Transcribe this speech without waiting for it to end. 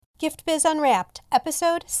Gift Biz Unwrapped,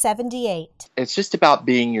 episode 78. It's just about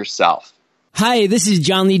being yourself. Hi, this is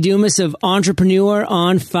John Lee Dumas of Entrepreneur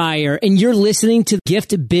on Fire, and you're listening to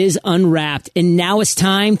Gift Biz Unwrapped, and now it's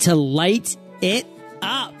time to light it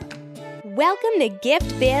up. Welcome to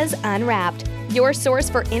Gift Biz Unwrapped, your source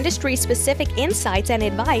for industry-specific insights and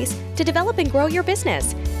advice to develop and grow your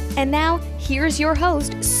business. And now, here's your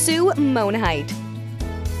host, Sue Monheit.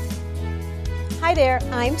 Hi there,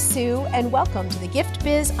 I'm Sue, and welcome to the Gift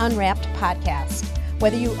Biz Unwrapped podcast.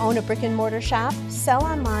 Whether you own a brick and mortar shop, sell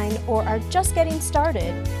online, or are just getting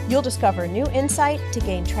started, you'll discover new insight to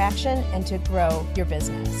gain traction and to grow your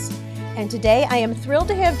business. And today I am thrilled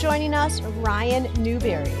to have joining us Ryan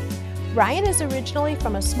Newberry. Ryan is originally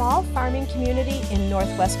from a small farming community in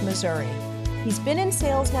Northwest Missouri. He's been in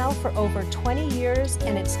sales now for over 20 years,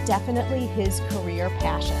 and it's definitely his career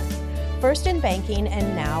passion. First in banking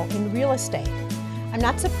and now in real estate. I'm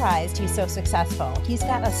not surprised he's so successful. He's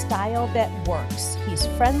got a style that works. He's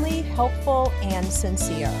friendly, helpful, and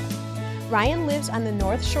sincere. Ryan lives on the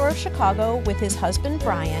North Shore of Chicago with his husband,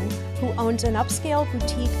 Brian, who owns an upscale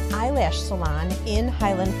boutique eyelash salon in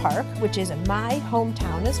Highland Park, which is my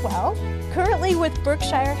hometown as well. Currently with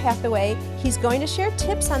Berkshire Hathaway, he's going to share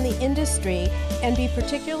tips on the industry and be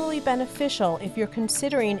particularly beneficial if you're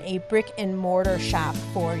considering a brick and mortar shop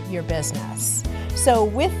for your business. So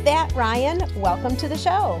with that, Ryan, welcome to the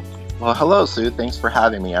show. Well, hello, Sue. Thanks for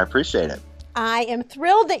having me. I appreciate it. I am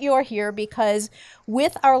thrilled that you're here because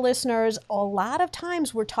with our listeners, a lot of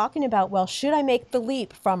times we're talking about, well, should I make the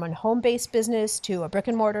leap from a home-based business to a brick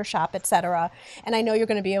and mortar shop, etc.? And I know you're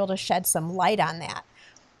going to be able to shed some light on that.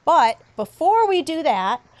 But before we do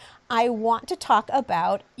that, I want to talk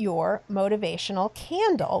about your motivational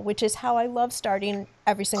candle, which is how I love starting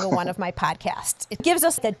every single one of my podcasts. It gives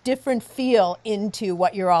us a different feel into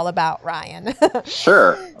what you're all about, Ryan.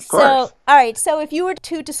 Sure, of course. So, all right. So if you were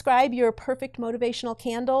to describe your perfect motivational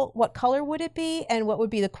candle, what color would it be? And what would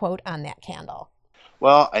be the quote on that candle?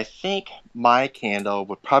 Well, I think my candle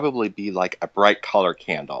would probably be like a bright color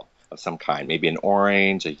candle of some kind, maybe an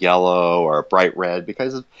orange, a yellow, or a bright red,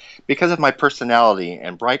 because of my personality,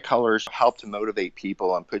 and bright colors help to motivate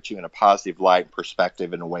people and put you in a positive light,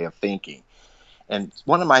 perspective, and a way of thinking. And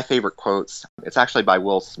one of my favorite quotes, it's actually by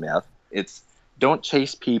Will Smith. It's, "Don't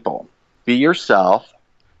chase people. Be yourself,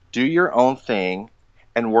 do your own thing,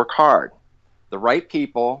 and work hard. The right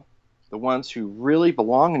people, the ones who really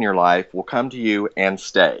belong in your life, will come to you and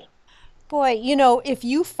stay." Boy, you know, if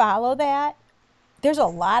you follow that, there's a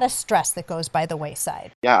lot of stress that goes by the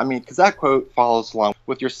wayside. Yeah, I mean, because that quote follows along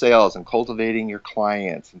with your sales and cultivating your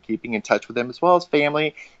clients and keeping in touch with them, as well as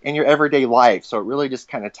family and your everyday life. So it really just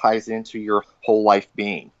kind of ties into your whole life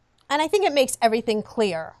being. And I think it makes everything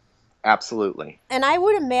clear. Absolutely. And I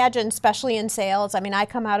would imagine, especially in sales, I mean, I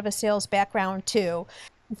come out of a sales background too.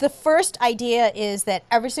 The first idea is that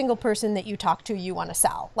every single person that you talk to, you want to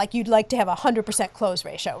sell. Like you'd like to have a 100% close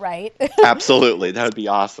ratio, right? Absolutely. That would be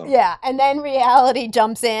awesome. Yeah. And then reality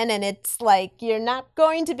jumps in and it's like you're not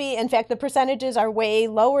going to be, in fact, the percentages are way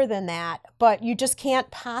lower than that, but you just can't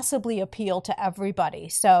possibly appeal to everybody.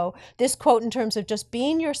 So this quote in terms of just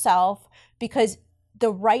being yourself, because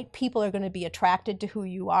the right people are going to be attracted to who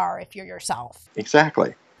you are if you're yourself.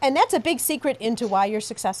 Exactly. And that's a big secret into why you're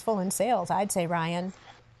successful in sales, I'd say, Ryan.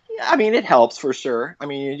 I mean, it helps for sure. I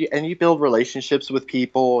mean, you build relationships with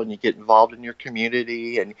people and you get involved in your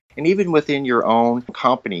community and even within your own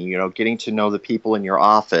company, you know, getting to know the people in your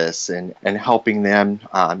office and helping them,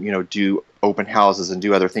 do open houses and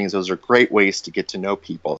do other things. Those are great ways to get to know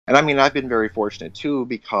people. And I mean, I've been very fortunate too,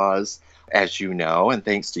 because as you know, and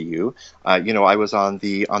thanks to you, I was on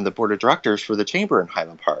the board of directors for the chamber in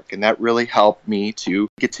Highland Park, and that really helped me to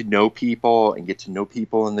get to know people and get to know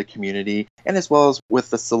people in the community, and as well as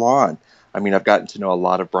with the salon. I mean, I've gotten to know a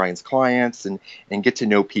lot of Brian's clients and get to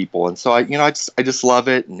know people, and so I just love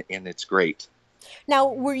it, and it's great. Now,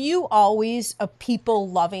 were you always a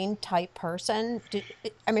people-loving type person?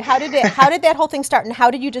 How did that whole thing start, and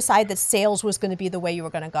how did you decide that sales was going to be the way you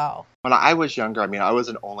were going to go? When I was younger, I mean, I was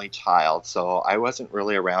an only child, so I wasn't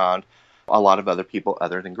really around a lot of other people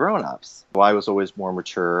other than grown-ups. So I was always more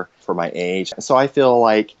mature for my age. So I feel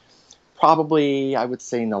like probably, I would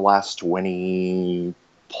say in the last 20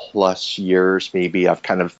 plus years, maybe I've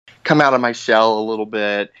kind of come out of my shell a little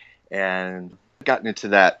bit and gotten into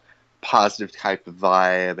that positive type of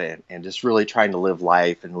vibe and just really trying to live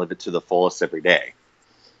life and live it to the fullest every day.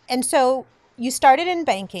 And so you started in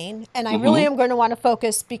banking, and I really am going to want to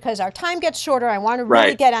focus because our time gets shorter. I want to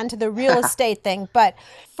really get onto the real estate thing. But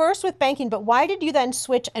first with banking, but why did you then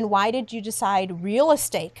switch and why did you decide real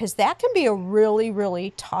estate? Because that can be a really,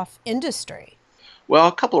 really tough industry. Well,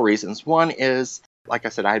 a couple of reasons. One is Like I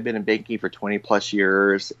said, I had been in banking for 20 plus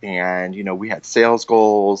years and, we had sales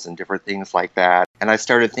goals and different things like that. And I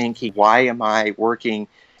started thinking, why am I working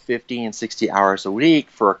 50 and 60 hours a week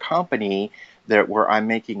for a company where I'm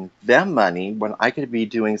making them money when I could be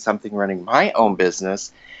doing something, running my own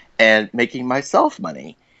business and making myself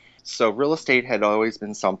money? So real estate had always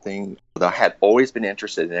been something that I had always been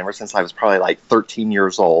interested in ever since I was probably like 13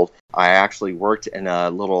 years old. I actually worked in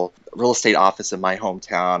a little real estate office in my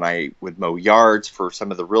hometown. I would mow yards for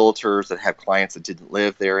some of the realtors that had clients that didn't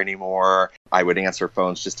live there anymore. I would answer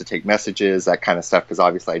phones just to take messages, that kind of stuff, because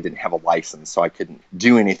obviously I didn't have a license, so I couldn't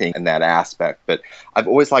do anything in that aspect. But I've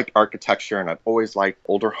always liked architecture, and I've always liked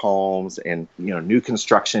older homes and, new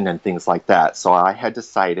construction and things like that. So I had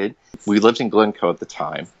decided, we lived in Glencoe at the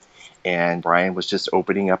time, and Brian was just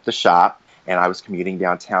opening up the shop, and I was commuting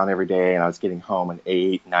downtown every day, and I was getting home at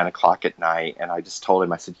 8, 9 o'clock at night. And I just told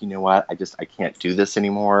him, I said, you know what, I can't do this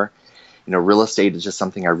anymore. Real estate is just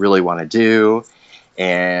something I really want to do.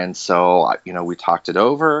 And so, we talked it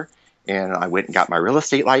over, and I went and got my real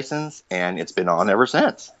estate license, and it's been on ever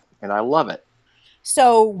since. And I love it.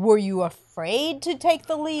 So were you afraid to take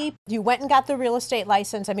the leap? You went and got the real estate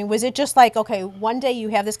license. I mean, was it just like, okay, one day you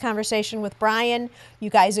have this conversation with Brian,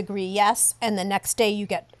 you guys agree yes, and the next day you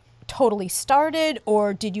get totally started?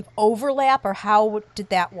 Or did you overlap, or how did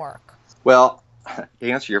that work? Well,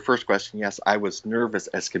 to answer your first question, yes, I was nervous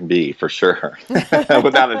as can be, for sure,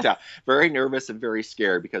 without a doubt. Very nervous and very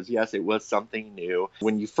scared because, yes, it was something new.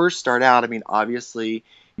 When you first start out, I mean, obviously,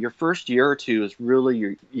 your first year or two is really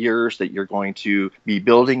your years that you're going to be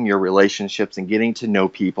building your relationships and getting to know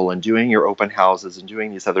people and doing your open houses and doing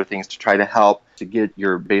these other things to try to help to get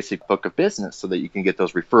your basic book of business so that you can get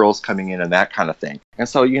those referrals coming in and that kind of thing. And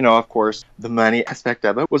so, of course, the money aspect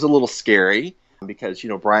of it was a little scary because,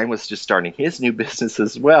 Brian was just starting his new business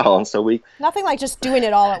as well. And so nothing like just doing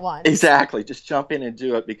it all at once. Exactly. Just jump in and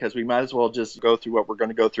do it because we might as well just go through what we're going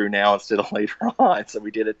to go through now instead of later on. So we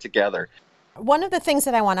did it together. One of the things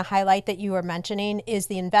that I want to highlight that you were mentioning is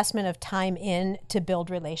the investment of time in to build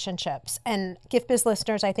relationships. And Gift Biz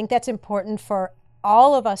listeners, I think that's important for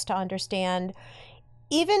all of us to understand.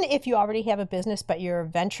 Even if you already have a business, but you're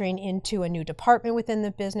venturing into a new department within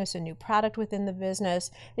the business, a new product within the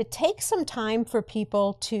business, it takes some time for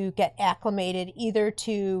people to get acclimated either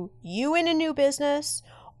to you in a new business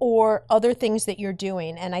or other things that you're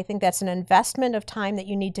doing. And I think that's an investment of time that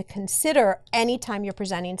you need to consider anytime you're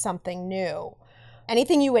presenting something new.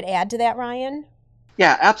 Anything you would add to that, Ryan?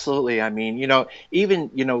 Yeah, absolutely. I mean, even,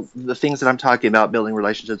 the things that I'm talking about, building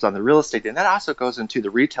relationships on the real estate, and that also goes into the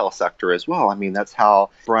retail sector as well. I mean, that's how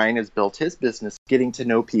Brian has built his business, getting to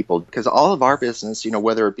know people, because all of our business,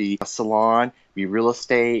 whether it be a salon, be real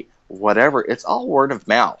estate, whatever, it's all word of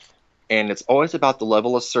mouth. And it's always about the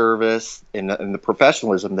level of service and the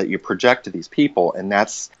professionalism that you project to these people. And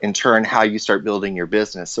that's, in turn, how you start building your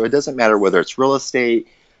business. So it doesn't matter whether it's real estate,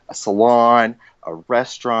 a salon, a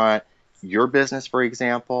restaurant, your business, for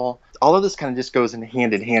example. All of this kind of just goes in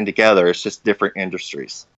hand together. It's just different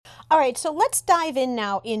industries. All right, so let's dive in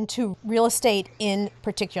now into real estate in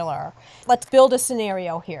particular. Let's build a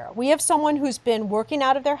scenario here. We have someone who's been working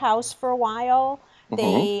out of their house for a while.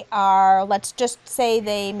 They are, let's just say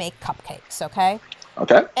they make cupcakes, okay?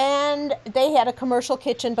 Okay. And they had a commercial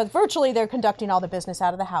kitchen, but virtually they're conducting all the business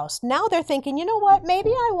out of the house. Now they're thinking, you know what, maybe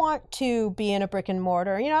I want to be in a brick and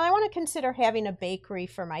mortar. I want to consider having a bakery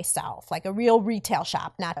for myself, like a real retail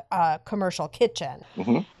shop, not a commercial kitchen.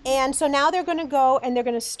 And so now they're going to go and they're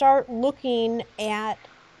going to start looking at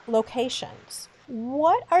locations.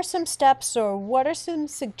 What are some steps or what are some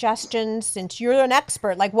suggestions, since you're an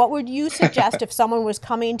expert, like what would you suggest if someone was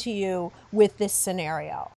coming to you with this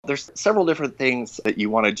scenario? There's several different things that you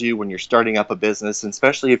want to do when you're starting up a business, and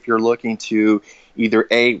especially if you're looking to either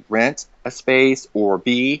A, rent a space, or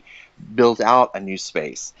B, build out a new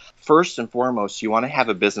space. First and foremost, you want to have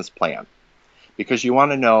a business plan because you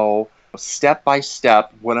want to know step by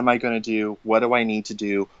step, what am I going to do? What do I need to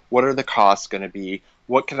do? What are the costs going to be?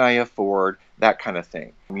 What can I afford? That kind of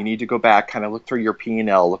thing. You need to go back, kind of look through your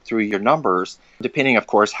P&L, look through your numbers, depending, of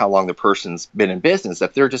course, how long the person's been in business.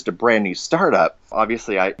 If they're just a brand new startup,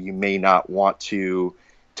 obviously you may not want to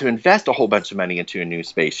invest a whole bunch of money into a new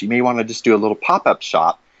space. You may want to just do a little pop-up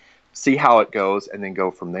shop, see how it goes, and then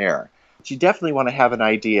go from there. But you definitely want to have an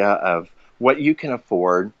idea of what you can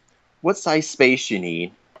afford, what size space you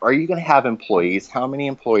need. Are you going to have employees? How many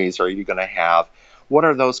employees are you going to have? What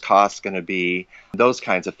are those costs going to be? Those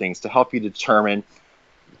kinds of things to help you determine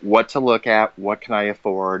what to look at, what can I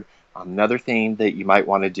afford. Another thing that you might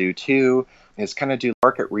want to do too is kind of do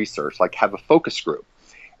market research, like have a focus group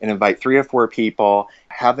and invite 3 or 4 people,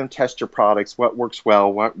 have them test your products, what works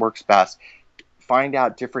well, what works best. find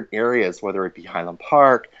out different areas, whether it be Highland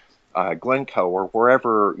Park, Glencoe, or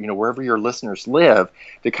wherever your listeners live,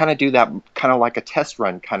 to kind of do that kind of like a test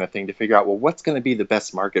run kind of thing to figure out, well, what's going to be the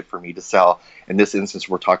best market for me to sell. In this instance,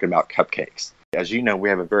 we're talking about cupcakes. As you know, we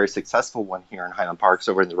have a very successful one here in Highland Park,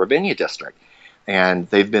 over in the Ravinia district, and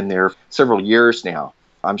they've been there several years now.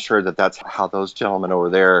 I'm sure that that's how those gentlemen over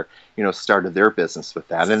there, started their business with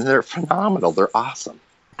that, and they're phenomenal. They're awesome.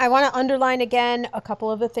 I want to underline again a couple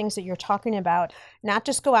of the things that you're talking about. Not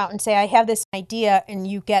just go out and say, I have this idea, and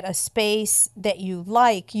you get a space that you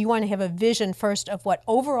like. You want to have a vision first of what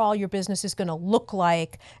overall your business is going to look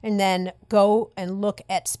like, and then go and look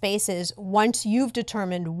at spaces once you've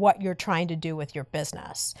determined what you're trying to do with your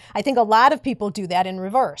business. I think a lot of people do that in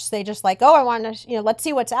reverse. They just like, I want to, let's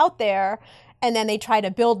see what's out there. And then they try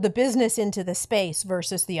to build the business into the space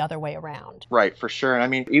versus the other way around. Right, for sure. And I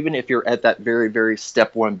mean, even if you're at that very, very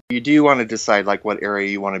step one, you do want to decide like what area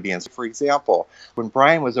you want to be in. So for example, when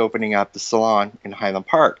Brian was opening up the salon in Highland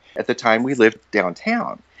Park, at the time we lived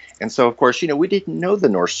downtown. And so, of course, we didn't know the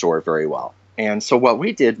North Shore very well. And so what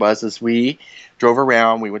we did was we drove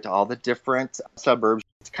around, we went to all the different suburbs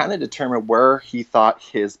to kind of determine where he thought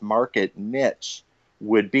his market niche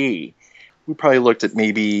would be. We probably looked at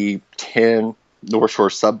maybe 10 North Shore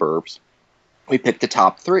suburbs. We picked the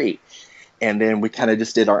top 3. And then we kind of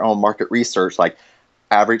just did our own market research, like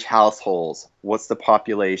average households, what's the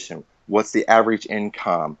population, what's the average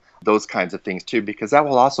income, those kinds of things too, because that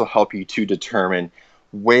will also help you to determine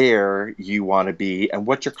where you want to be and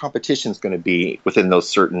what your competition is going to be within those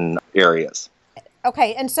certain areas.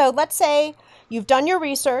 Okay, and so let's say you've done your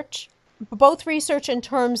research, both research in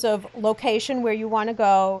terms of location where you want to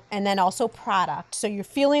go, and then also product. So you're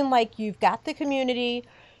feeling like you've got the community,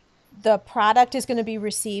 the product is going to be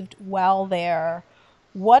received well there.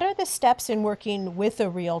 What are the steps in working with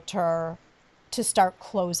a realtor to start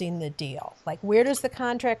closing the deal? Like, where does the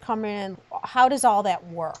contract come in? How does all that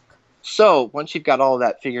work? So once you've got all of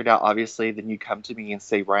that figured out, obviously, then you come to me and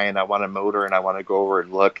say, Ryan, I want a motor and I want to go over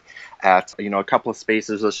and look at, a couple of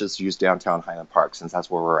spaces. Let's just use downtown Highland Park since that's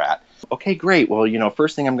where we're at. Okay, great. Well,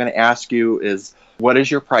 first thing I'm going to ask you is, what is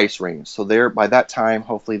your price range? So there, by that time,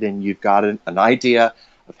 hopefully then you've got an idea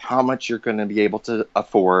of how much you're going to be able to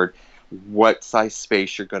afford, what size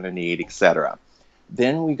space you're going to need, etc.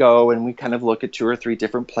 Then we go and we kind of look at 2 or 3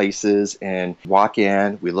 different places and walk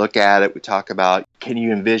in, we look at it, we talk about, can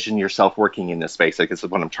you envision yourself working in this space? I guess is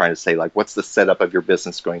what I'm trying to say, like, what's the setup of your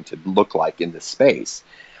business going to look like in this space?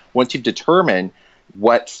 Once you've determined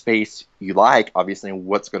what space you like, obviously, and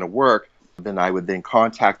what's going to work, then I would then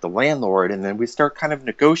contact the landlord, and then we start kind of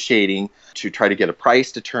negotiating to try to get a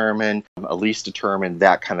price determined, a lease determined,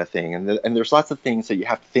 that kind of thing. And there's lots of things that you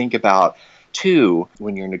have to think about too,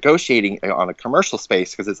 when you're negotiating on a commercial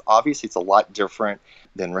space, because it's a lot different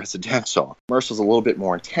than residential. Commercial is a little bit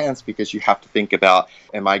more intense because you have to think about,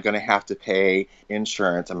 am I going to have to pay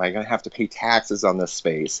insurance? Am I going to have to pay taxes on this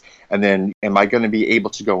space? And then am I going to be able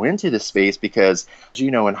to go into this space? Because,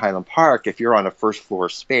 in Highland Park, if you're on a first floor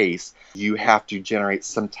space, you have to generate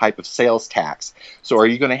some type of sales tax. So are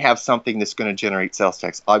you going to have something that's going to generate sales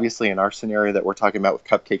tax? Obviously, in our scenario that we're talking about with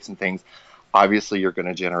cupcakes and things, obviously you're going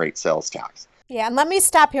to generate sales tax. Yeah, and let me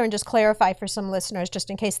stop here and just clarify for some listeners, just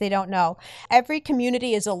in case they don't know. Every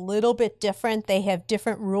community is a little bit different. They have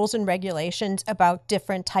different rules and regulations about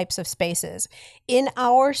different types of spaces. In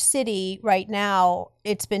our city right now,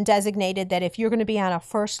 it's been designated that if you're going to be on a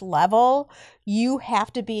first level, you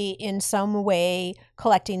have to be in some way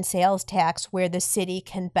collecting sales tax where the city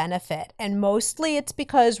can benefit. And mostly it's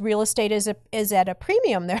because real estate is at a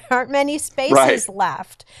premium. There aren't many spaces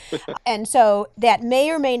left. And so that may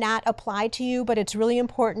or may not apply to you, but it's really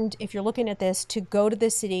important if you're looking at this to go to the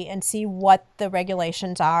city and see what the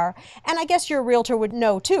regulations are. And I guess your realtor would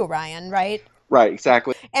know too, Ryan, right? Right,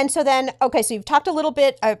 exactly. And so then, okay, so you've talked a little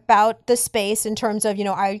bit about the space in terms of,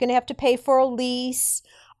 are you going to have to pay for a lease?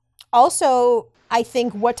 Also, I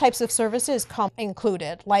think what types of services come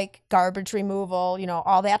included, like garbage removal,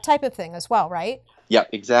 all that type of thing as well, right? Yeah,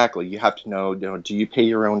 exactly. You have to know, do you pay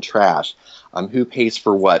your own trash? Who pays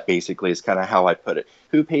for what, basically, is kind of how I put it.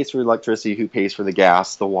 Who pays for electricity? Who pays for the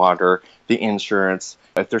gas, the water, the insurance?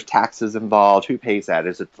 If there's taxes involved, who pays that?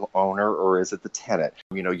 Is it the owner or is it the tenant?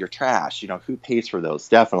 Your trash, who pays for those?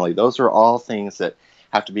 Definitely. Those are all things that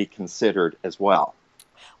have to be considered as well.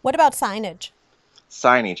 What about signage?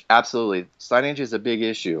 Signage, absolutely. Signage is a big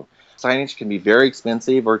issue. Signage can be very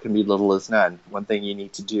expensive or it can be little as none. One thing you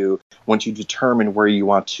need to do once you determine where you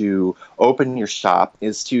want to open your shop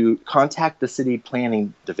is to contact the city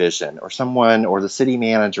planning division or someone or the city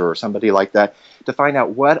manager or somebody like that to find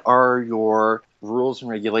out what are your rules and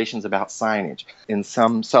regulations about signage. In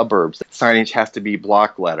some suburbs, signage has to be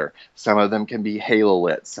block letter. Some of them can be halo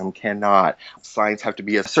lit, some cannot. Signs have to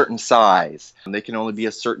be a certain size. They can only be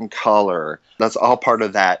a certain color. That's all part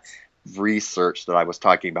of that research that I was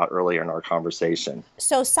talking about earlier in our conversation.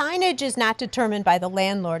 So signage is not determined by the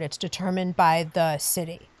landlord, it's determined by the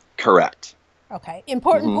city. Correct. Okay.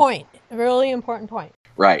 Important point. Really important point.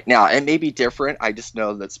 Right. Now, it may be different. I just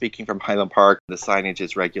know that speaking from Highland Park, the signage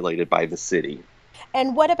is regulated by the city.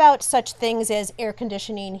 And what about such things as air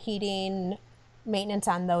conditioning, heating, maintenance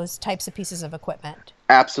on those types of pieces of equipment?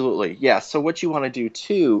 Absolutely. Yeah. So what you want to do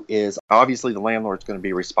too is obviously the landlord's going to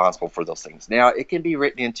be responsible for those things. Now, it can be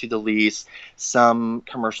written into the lease. Some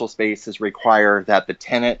commercial spaces require that the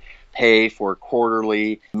tenant pay for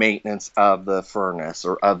quarterly maintenance of the furnace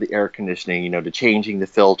or of the air conditioning, to changing the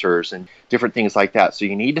filters and different things like that. So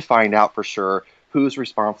you need to find out for sure who's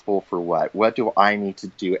responsible for what. What do I need to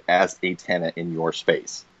do as a tenant in your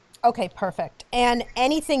space? Okay, perfect. And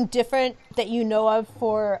anything different that you know of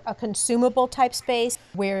for a consumable type space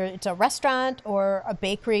where it's a restaurant or a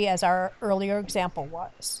bakery, as our earlier example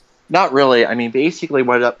was? Not really. I mean, basically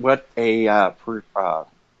what a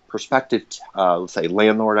prospective, let's say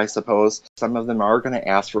landlord, I suppose, some of them are going to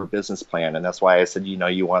ask for a business plan. And that's why I said,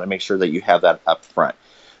 you want to make sure that you have that up front.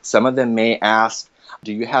 Some of them may ask,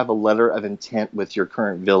 do you have a letter of intent with your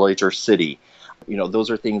current village or city? Those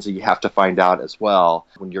are things that you have to find out as well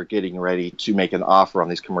when you're getting ready to make an offer on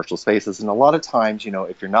these commercial spaces. And a lot of times,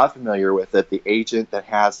 if you're not familiar with it, the agent that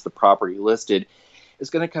has the property listed is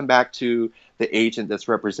going to come back to the agent that's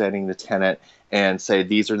representing the tenant and say,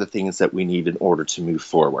 these are the things that we need in order to move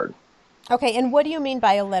forward. Okay, and what do you mean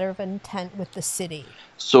by a letter of intent with the city?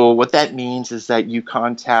 So what that means is that you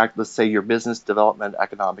contact, let's say, your business development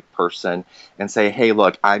economic person and say, hey,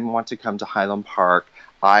 look, I want to come to Highland Park.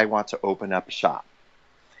 I want to open up a shop.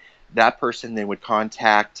 That person then would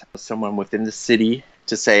contact someone within the city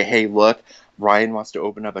to say, hey, look, Ryan wants to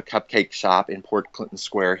open up a cupcake shop in Port Clinton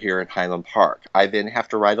Square here in Highland Park. I then have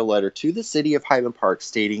to write a letter to the city of Highland Park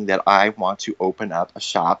stating that I want to open up a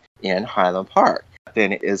shop in Highland Park.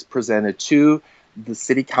 Then it is presented to the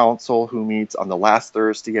city council, who meets on the last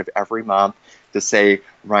Thursday of every month, to say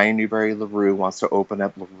Ryan Newberry LaRue wants to open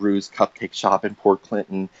up LaRue's Cupcake Shop in Port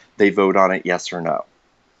Clinton. They vote on it, yes or no.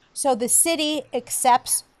 So the city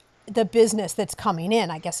accepts the business that's coming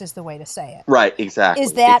in, I guess is the way to say it. Right, exactly.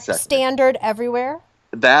 Is that standard everywhere?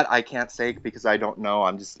 That I can't say because I don't know.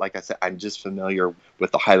 I'm just, like I said, I'm just familiar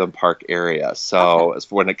with the Highland Park area. So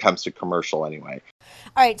as when it comes to commercial anyway.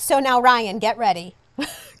 All right. So now, Ryan, get ready.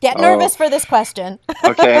 Get nervous for this question.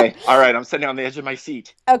 Okay. All right. I'm sitting on the edge of my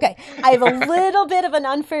seat. Okay. I have a little bit of an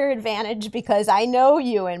unfair advantage because I know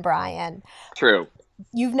you and Brian. True.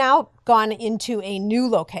 You've now gone into a new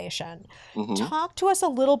location. Talk to us a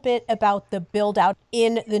little bit about the build out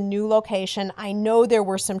in the new location. I know there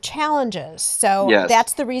were some challenges, so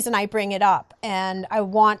that's the reason I bring it up. And I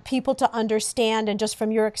want people to understand, and just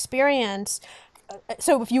from your experience,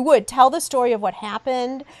 so if you would, tell the story of what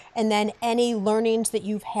happened and then any learnings that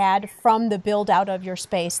you've had from the build out of your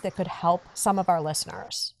space that could help some of our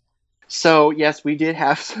listeners. So yes, we did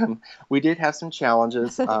have some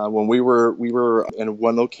challenges when we were in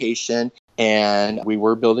one location, and we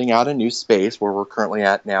were building out a new space where we're currently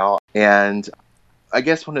at now. And I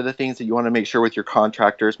guess one of the things that you want to make sure with your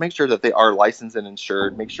contractors, make sure that they are licensed and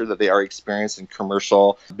insured, make sure that they are experienced in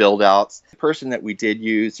commercial build outs. The person that we did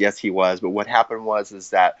use, yes, he was, but what happened is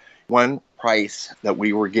that one price that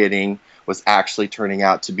we were getting was actually turning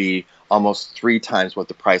out to be almost 3 times what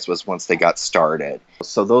the price was once they got started.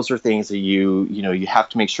 So those are things that you have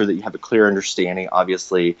to make sure that you have a clear understanding,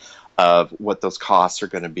 obviously, of what those costs are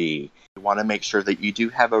going to be. You want to make sure that you do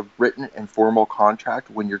have a written and formal contract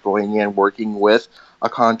when you're going in working with a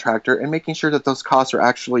contractor, and making sure that those costs are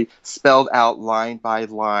actually spelled out line by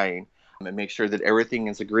line, and make sure that everything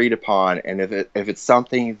is agreed upon. And if it's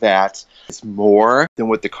something that is more than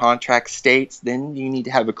what the contract states, then you need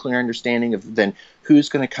to have a clear understanding of then who's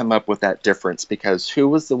going to come up with that difference, because who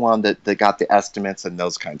was the one that got the estimates and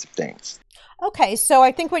those kinds of things. Okay, so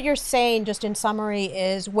I think what you're saying, just in summary,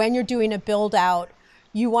 is when you're doing a build out,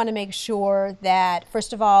 you want to make sure that,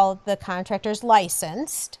 first of all, the contractor's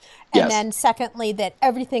licensed, and then secondly, that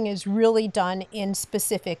everything is really done in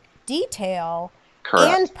specific detail.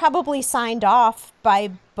 Correct. And probably signed off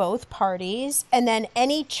by both parties. And then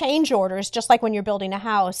any change orders, just like when you're building a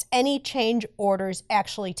house, any change orders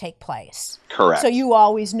actually take place. Correct. So you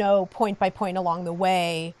always know point by point along the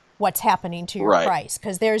way what's happening to your price.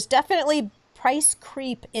 Because there's definitely price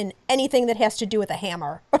creep in anything that has to do with a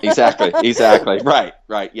hammer. Exactly.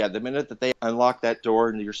 Right. Yeah. The minute that they unlock that door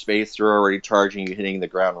into your space, they're already charging you, hitting the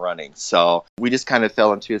ground running. So we just kind of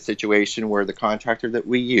fell into a situation where the contractor that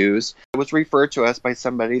we use was referred to us by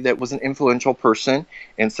somebody that was an influential person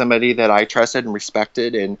and somebody that I trusted and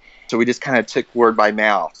respected. And so we just kind of took word by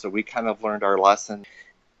mouth. So we kind of learned our lesson.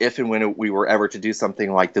 If and when we were ever to do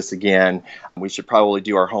something like this again, we should probably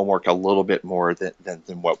do our homework a little bit more than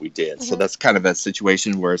what we did. Mm-hmm. So that's kind of a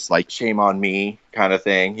situation where it's like shame on me kind of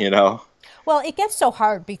thing, you know? Well, it gets so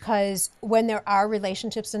hard because when there are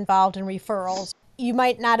relationships involved in referrals, you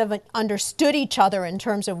might not have understood each other in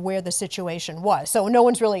terms of where the situation was. So no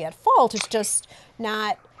one's really at fault. It's just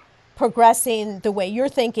not progressing the way you're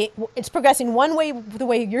thinking. It's progressing one way the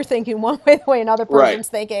way you're thinking, one way the way another person's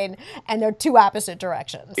thinking, and they're two opposite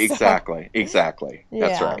directions. Exactly. That's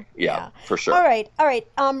right. Yeah, for sure. All right.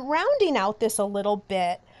 Rounding out this a little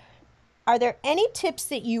bit, are there any tips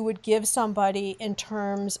that you would give somebody in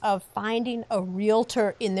terms of finding a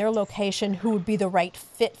realtor in their location who would be the right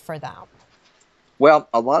fit for them? Well,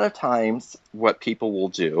 a lot of times what people will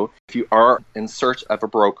do, if you are in search of a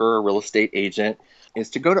broker or real estate agent, is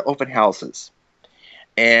to go to open houses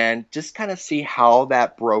and just kind of see how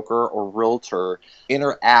that broker or realtor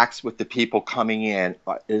interacts with the people coming in.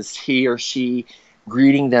 Is he or she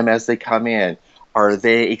greeting them as they come in? Are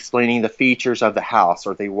they explaining the features of the house?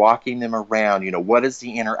 Are they walking them around? You know, what is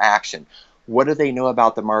the interaction? What do they know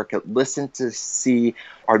about the market? Listen to see,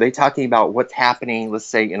 are they talking about what's happening? Let's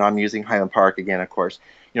say, I'm using Highland Park again, of course.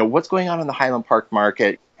 What's going on in the Highland Park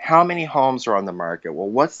market? How many homes are on the market? Well,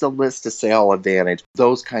 what's the list to sale advantage?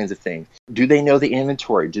 Those kinds of things. Do they know the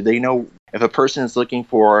inventory? Do they know if a person is looking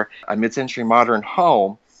for a mid-century modern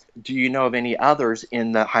home? Do you know of any others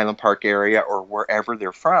in the Highland Park area or wherever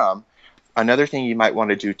they're from? Another thing you might want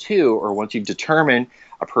to do too, or once you've determined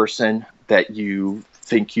a person that you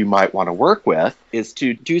think you might want to work with, is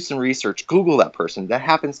to do some research. Google that person. That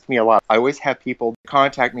happens to me a lot. I always have people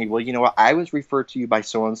contact me. Well, you know what? I was referred to you by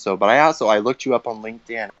so-and-so, but I looked you up on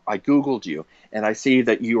LinkedIn. I Googled you, and I see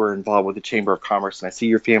that you are involved with the Chamber of Commerce, and I see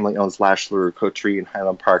your family owns Lashler, Cotree, and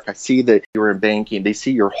Highland Park. I see that you're in banking. They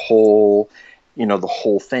see your whole, the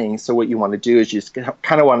whole thing. So what you want to do is you just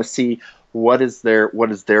kind of want to see what is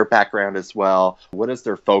their background as well? What is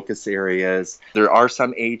their focus areas? There are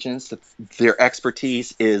some agents that their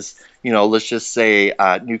expertise is, let's just say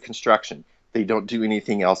new construction. They don't do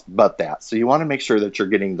anything else but that. So you want to make sure that you're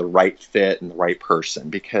getting the right fit and the right person,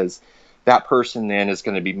 because that person then is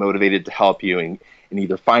going to be motivated to help you and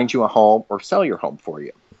either find you a home or sell your home for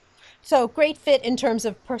you. So great fit in terms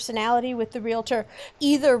of personality with the realtor,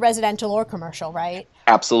 either residential or commercial, right?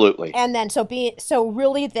 Absolutely. And then so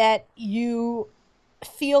really that you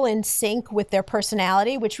feel in sync with their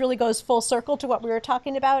personality, which really goes full circle to what we were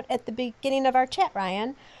talking about at the beginning of our chat,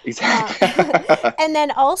 Ryan. Exactly. And then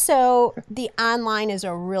also the online is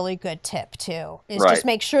a really good tip too, is right. Just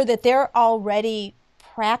make sure that they're already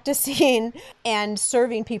practicing and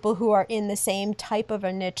serving people who are in the same type of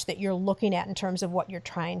a niche that you're looking at in terms of what you're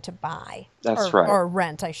trying to buy. That's right. Or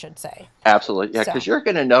rent, I should say. Absolutely. Yeah, because you're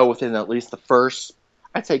going to know within at least the first,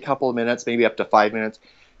 I'd say, couple of minutes, maybe up to 5 minutes,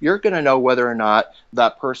 you're going to know whether or not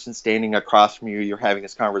that person standing across from you're having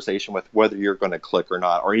this conversation with, whether you're going to click or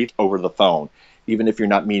not, or even over the phone, even if you're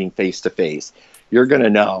not meeting face to face. You're going to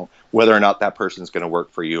know whether or not that person's going to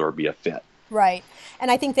work for you or be a fit. Right.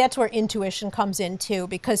 And I think that's where intuition comes in too,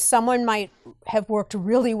 because someone might have worked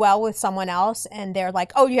really well with someone else and they're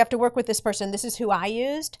like, oh, you have to work with this person. This is who I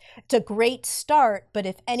used. It's a great start. But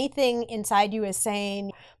if anything inside you is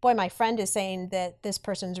saying, boy, my friend is saying that this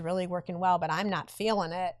person's really working well, but I'm not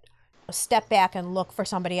feeling it, step back and look for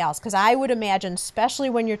somebody else. Because I would imagine, especially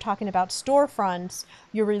when you're talking about storefronts,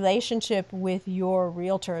 your relationship with your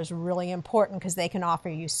realtor is really important because they can offer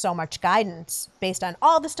you so much guidance based on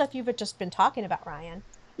all the stuff you've just been talking about, Ryan.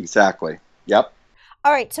 Exactly. Yep.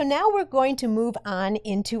 All right. So now we're going to move on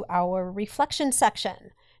into our reflection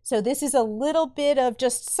section. So this is a little bit of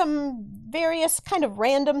just some various kind of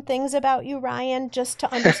random things about you, Ryan, just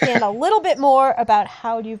to understand a little bit more about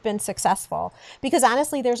how you've been successful. Because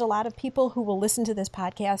honestly, there's a lot of people who will listen to this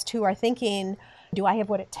podcast who are thinking, do I have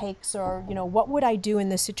what it takes? Or, what would I do in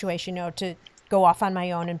this situation, to go off on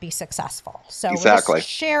my own and be successful? So exactly. We're just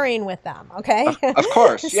sharing with them, okay? Of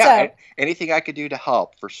course, yeah. So, anything I could do to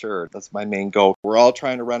help, for sure. That's my main goal. We're all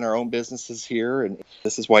trying to run our own businesses here, and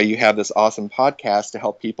this is why you have this awesome podcast to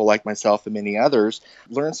help people like myself and many others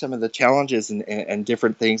learn some of the challenges and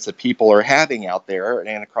different things that people are having out there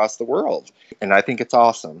and across the world. And I think it's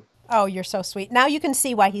awesome. Oh, you're so sweet. Now you can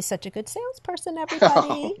see why he's such a good salesperson,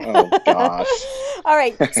 everybody. Oh, gosh. All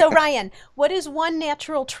right. So, Ryan, what is one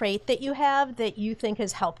natural trait that you have that you think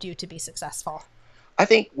has helped you to be successful? I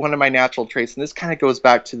think one of my natural traits, and this kind of goes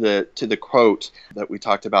back to the quote that we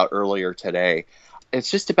talked about earlier today, it's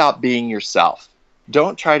just about being yourself.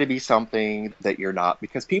 Don't try to be something that you're not,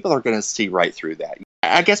 because people are going to see right through that.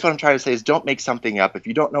 I guess what I'm trying to say is don't make something up if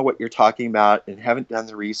you don't know what you're talking about and haven't done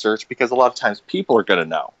the research, because a lot of times people are going to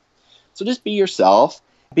know. So just be yourself,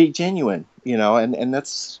 be genuine, and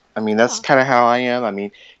that's kind of how I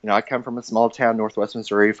am. I come from a small town, Northwest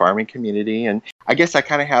Missouri, farming community, and I guess I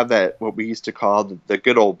kind of have that, what we used to call the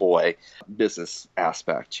good old boy business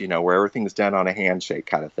aspect, where everything's done on a handshake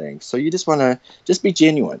kind of thing. So you just want to just be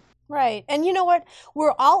genuine. Right. And you know what?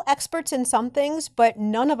 We're all experts in some things, but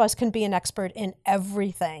none of us can be an expert in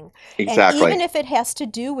everything. Exactly. And even if it has to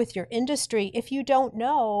do with your industry, if you don't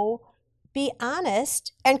know, be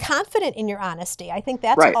honest and confident in your honesty. I think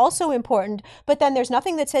that's right. Also important. But then there's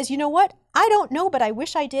nothing that says, you know what? I don't know, but I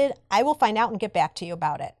wish I did. I will find out and get back to you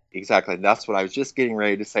about it. Exactly. That's what I was just getting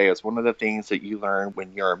ready to say. It's one of the things that you learn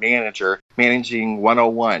when you're a manager, managing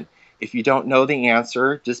 101. If you don't know the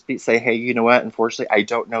answer, just say, hey, you know what? Unfortunately, I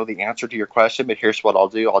don't know the answer to your question, but here's what I'll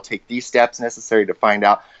do. I'll take these steps necessary to find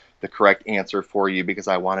out the correct answer for you, because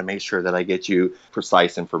I want to make sure that I get you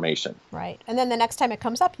precise information. Right. And then the next time it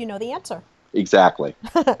comes up, you know the answer. Exactly.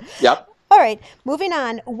 Yep. All right. Moving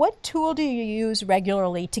on. What tool do you use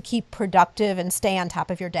regularly to keep productive and stay on top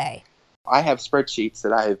of your day? I have spreadsheets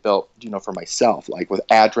that I have built, for myself, like with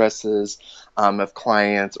addresses of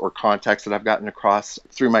clients or contacts that I've gotten across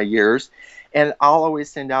through my years. And I'll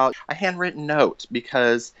always send out a handwritten note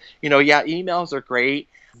because, emails are great,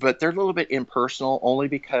 but they're a little bit impersonal, only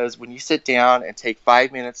because when you sit down and take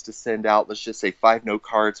 5 minutes to send out, let's just say 5 note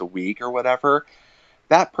cards a week or whatever,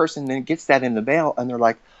 that person then gets that in the mail and they're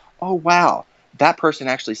like, oh, wow. That person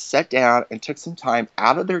actually sat down and took some time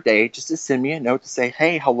out of their day just to send me a note to say,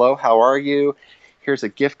 hey, hello, how are you? Here's a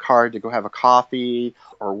gift card to go have a coffee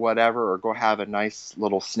or whatever, or go have a nice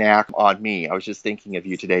little snack on me. I was just thinking of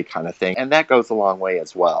you today kind of thing. And that goes a long way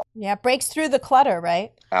as well. Yeah, it breaks through the clutter,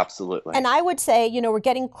 right? Absolutely. And I would say, we're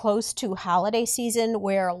getting close to holiday season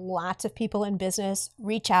where lots of people in business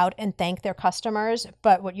reach out and thank their customers.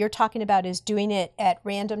 But what you're talking about is doing it at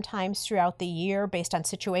random times throughout the year based on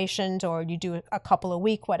situations, or you do a couple a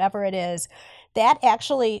week, whatever it is. That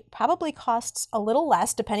actually probably costs a little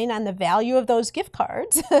less depending on the value of those gift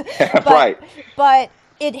cards. Right. But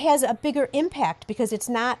it has a bigger impact because it's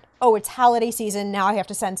not, it's holiday season, now I have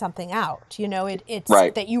to send something out. It's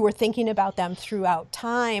right. That you were thinking about them throughout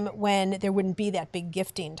time when there wouldn't be that big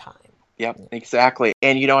gifting time. Yep, exactly.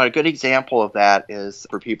 And, a good example of that is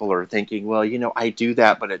for people who are thinking, well, I do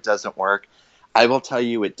that, but it doesn't work. I will tell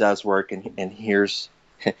you it does work, and here's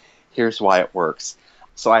why it works.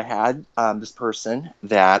 So I had this person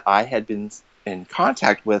that I had been in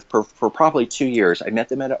contact with for probably 2 years. I met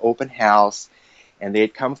them at an open house, and they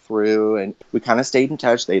had come through, and we kind of stayed in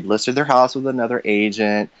touch. They'd listed their house with another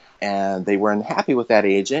agent, and they weren't happy with that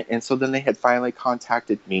agent. And so then they had finally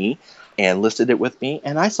contacted me and listed it with me,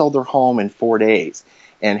 and I sold their home in 4 days.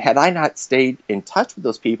 And had I not stayed in touch with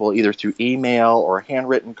those people, either through email or a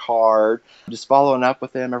handwritten card, just following up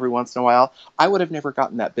with them every once in a while, I would have never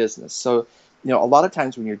gotten that business. So, a lot of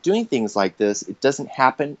times when you're doing things like this, it doesn't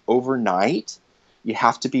happen overnight. You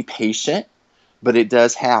have to be patient, but it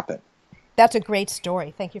does happen. That's a great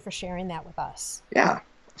story. Thank you for sharing that with us. Yeah,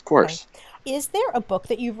 of course. Okay. Is there a book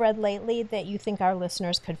that you've read lately that you think our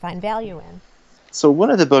listeners could find value in? So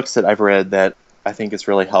one of the books that I've read that I think is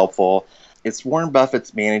really helpful, it's Warren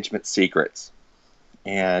Buffett's Management Secrets.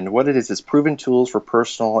 And what it is proven tools for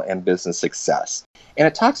personal and business success. And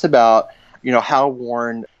it talks about, how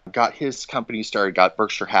Warren got his company started, got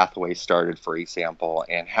Berkshire Hathaway started, for example,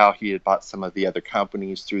 and how he had bought some of the other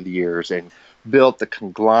companies through the years and built the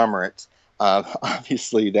conglomerate,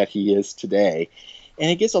 obviously, that he is today. And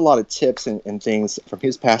it gives a lot of tips and things from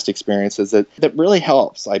his past experiences that really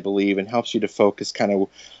helps, I believe, and helps you to focus kind of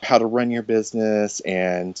how to run your business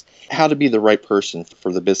and how to be the right person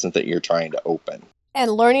for the business that you're trying to open.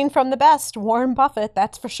 And learning from the best, Warren Buffett,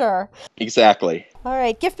 that's for sure. Exactly. All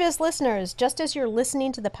right, Gift Biz listeners, just as you're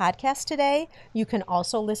listening to the podcast today, you can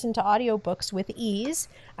also listen to audiobooks with ease.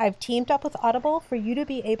 I've teamed up with Audible for you to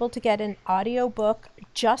be able to get an audiobook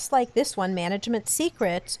just like this one, Management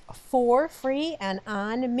Secrets, for free and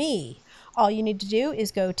on me. All you need to do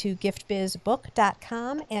is go to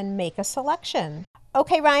giftbizbook.com and make a selection.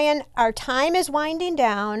 Okay, Ryan, our time is winding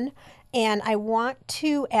down, and I want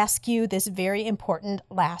to ask you this very important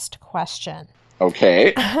last question.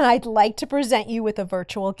 Okay. I'd like to present you with a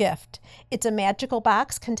virtual gift. It's a magical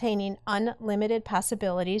box containing unlimited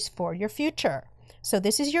possibilities for your future. So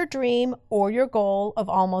this is your dream or your goal of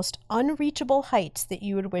almost unreachable heights that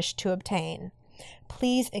you would wish to obtain.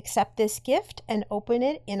 Please accept this gift and open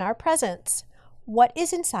it in our presence. What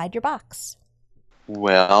is inside your box?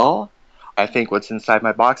 Well, I think what's inside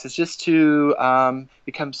my box is just to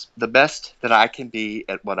become the best that I can be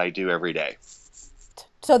at what I do every day.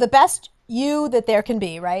 So the best you that there can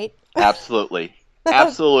be, right? Absolutely.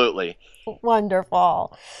 Absolutely.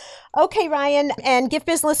 Wonderful. Okay, Ryan, and Gift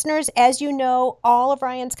Biz listeners, as you know, all of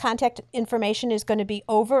Ryan's contact information is going to be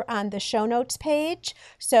over on the show notes page.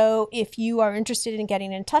 So if you are interested in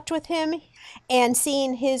getting in touch with him and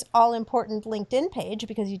seeing his all-important LinkedIn page,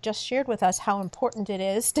 because he just shared with us how important it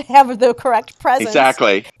is to have the correct presence.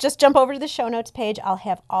 Exactly. Just jump over to the show notes page. I'll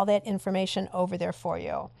have all that information over there for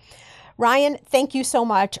you. Ryan, thank you so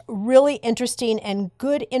much. Really interesting and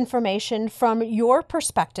good information from your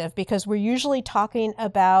perspective, because we're usually talking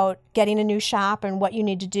about getting a new shop and what you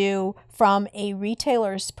need to do from a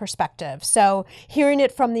retailer's perspective. So hearing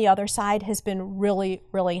it from the other side has been really,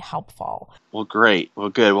 really helpful. Well, great. Well,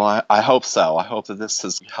 good. Well, I hope so. I hope that this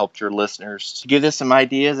has helped your listeners to give us some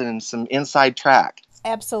ideas and some inside track.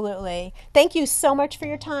 Absolutely. Thank you so much for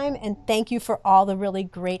your time, and thank you for all the really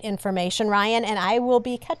great information, Ryan. And I will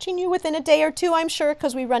be catching you within a day or two, I'm sure,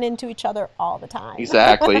 because we run into each other all the time.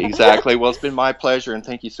 Exactly. Well, it's been my pleasure, and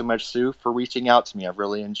thank you so much, Sue, for reaching out to me. I've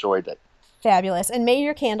really enjoyed it. Fabulous. And may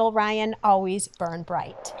your candle, Ryan, always burn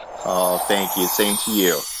bright. Oh, thank you. Same to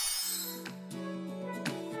you.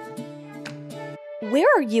 Where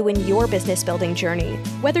are you in your business building journey?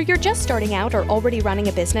 Whether you're just starting out or already running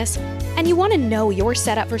a business, and you want to know you're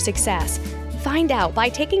set up for success, find out by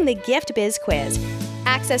taking the Gift Biz quiz.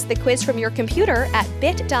 Access the quiz from your computer at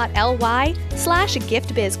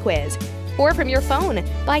bit.ly/giftbizquiz or from your phone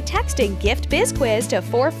by texting Gift Biz Quiz to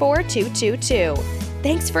 44222.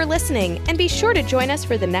 Thanks for listening, and be sure to join us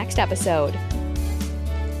for the next episode.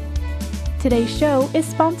 Today's show is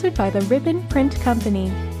sponsored by the Ribbon Print Company.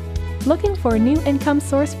 Looking for a new income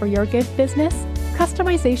source for your gift business?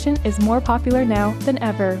 Customization is more popular now than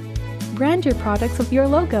ever. Brand your products with your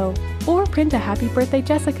logo, or print a Happy Birthday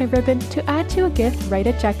Jessica ribbon to add to a gift right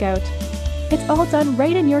at checkout. It's all done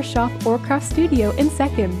right in your shop or craft studio in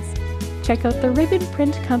seconds. Check out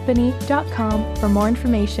theribbonprintcompany.com for more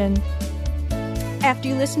information. After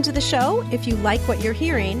you listen to the show, if you like what you're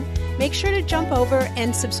hearing, make sure to jump over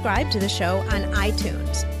and subscribe to the show on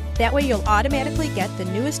iTunes. That way you'll automatically get the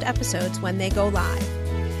newest episodes when they go live.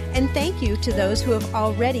 And thank you to those who have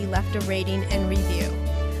already left a rating and review.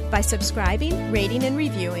 By subscribing, rating, and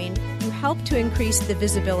reviewing, you help to increase the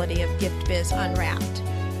visibility of Gift Biz Unwrapped.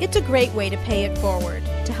 It's a great way to pay it forward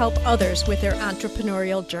to help others with their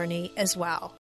entrepreneurial journey as well.